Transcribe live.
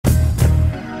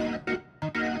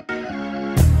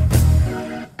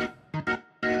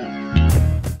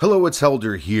Hello, it's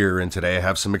Helder here, and today I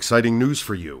have some exciting news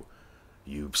for you.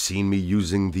 You've seen me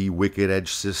using the Wicked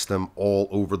Edge system all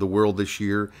over the world this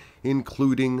year,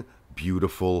 including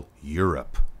beautiful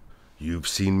Europe. You've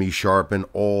seen me sharpen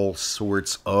all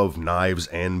sorts of knives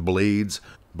and blades,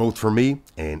 both for me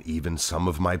and even some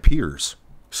of my peers.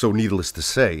 So needless to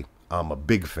say, I'm a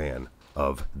big fan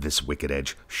of this Wicked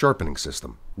Edge sharpening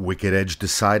system. Wicked Edge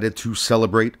decided to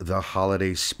celebrate the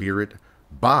holiday spirit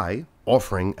by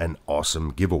offering an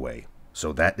awesome giveaway.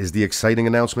 So that is the exciting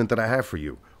announcement that I have for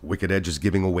you. Wicked Edge is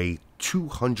giving away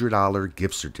 $200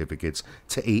 gift certificates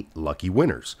to 8 lucky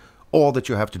winners. All that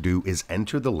you have to do is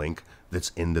enter the link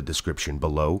that's in the description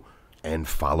below and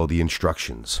follow the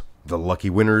instructions. The lucky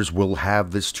winners will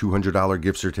have this $200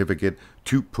 gift certificate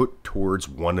to put towards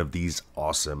one of these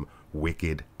awesome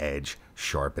Wicked Edge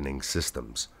sharpening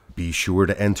systems. Be sure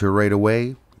to enter right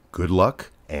away. Good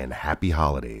luck and happy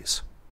holidays.